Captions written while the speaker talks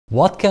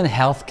What can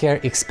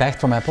healthcare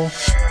expect from Apple?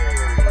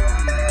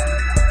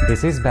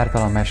 This is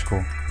Bertalan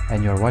Meskó,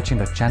 and you're watching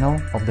the channel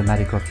of the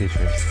Medical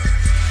Futurist.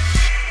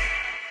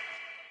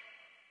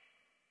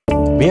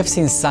 We have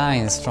seen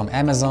signs from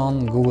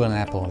Amazon, Google and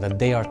Apple that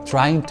they are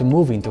trying to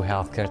move into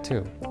healthcare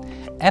too.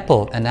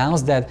 Apple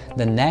announced that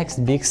the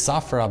next big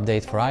software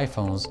update for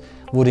iPhones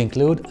would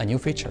include a new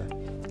feature,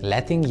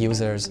 letting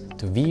users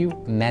to view,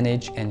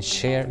 manage and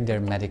share their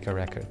medical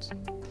records.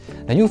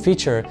 The new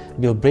feature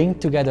will bring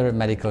together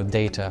medical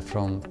data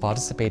from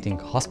participating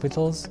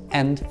hospitals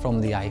and from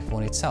the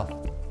iPhone itself.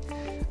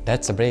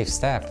 That's a brave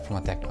step from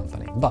a tech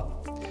company. But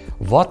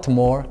what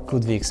more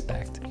could we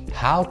expect?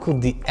 How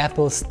could the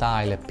Apple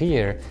style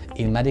appear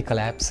in medical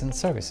apps and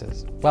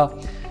services?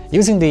 Well,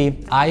 using the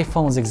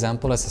iPhone's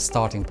example as a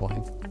starting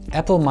point,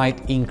 Apple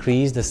might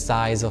increase the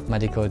size of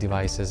medical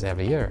devices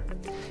every year.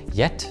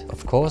 Yet,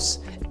 of course,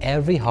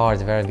 every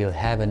hardware will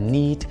have a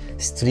neat,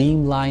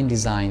 streamlined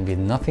design with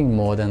nothing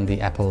more than the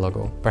Apple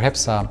logo,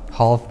 perhaps a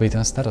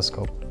half-written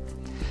stethoscope.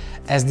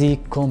 As the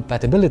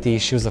compatibility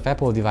issues of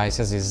Apple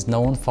devices is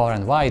known far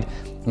and wide,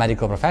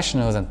 medical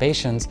professionals and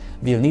patients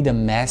will need a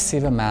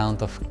massive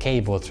amount of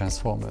cable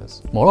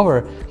transformers.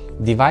 Moreover,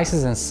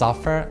 devices and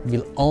software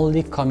will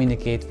only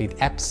communicate with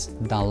apps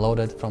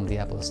downloaded from the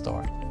Apple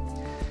Store.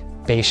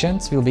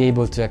 Patients will be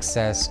able to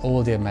access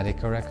all their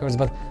medical records,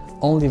 but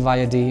only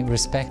via the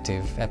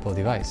respective Apple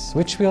device,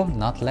 which will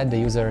not let the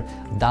user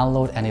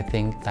download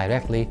anything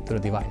directly to the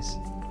device.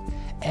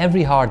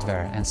 Every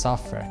hardware and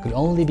software could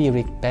only be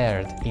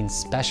repaired in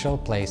special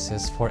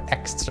places for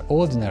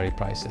extraordinary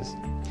prices.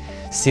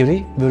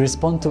 Siri will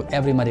respond to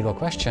every medical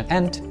question,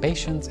 and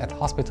patients at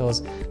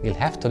hospitals will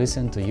have to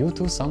listen to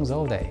U2 songs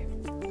all day.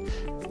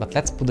 But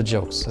let's put the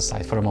jokes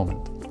aside for a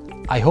moment.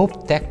 I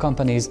hope tech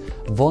companies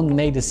won't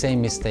make the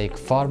same mistake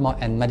pharma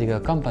and medical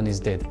companies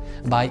did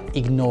by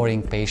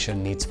ignoring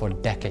patient needs for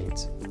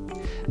decades.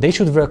 They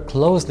should work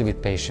closely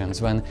with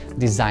patients when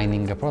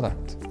designing a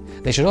product.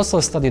 They should also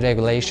study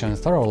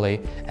regulations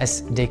thoroughly,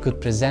 as they could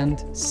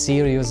present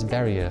serious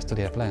barriers to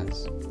their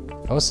plans.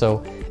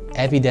 Also,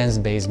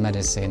 evidence-based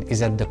medicine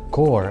is at the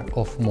core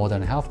of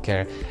modern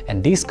healthcare,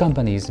 and these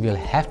companies will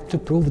have to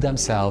prove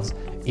themselves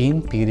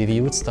in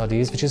peer-reviewed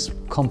studies, which is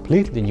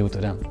completely new to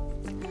them.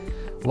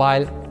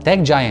 While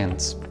tech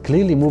giants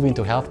clearly move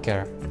into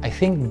healthcare, I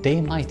think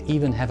they might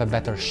even have a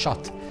better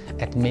shot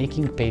at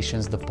making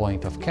patients the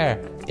point of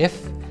care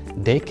if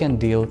they can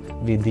deal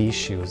with the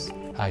issues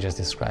I just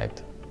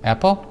described.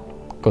 Apple,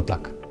 good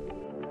luck.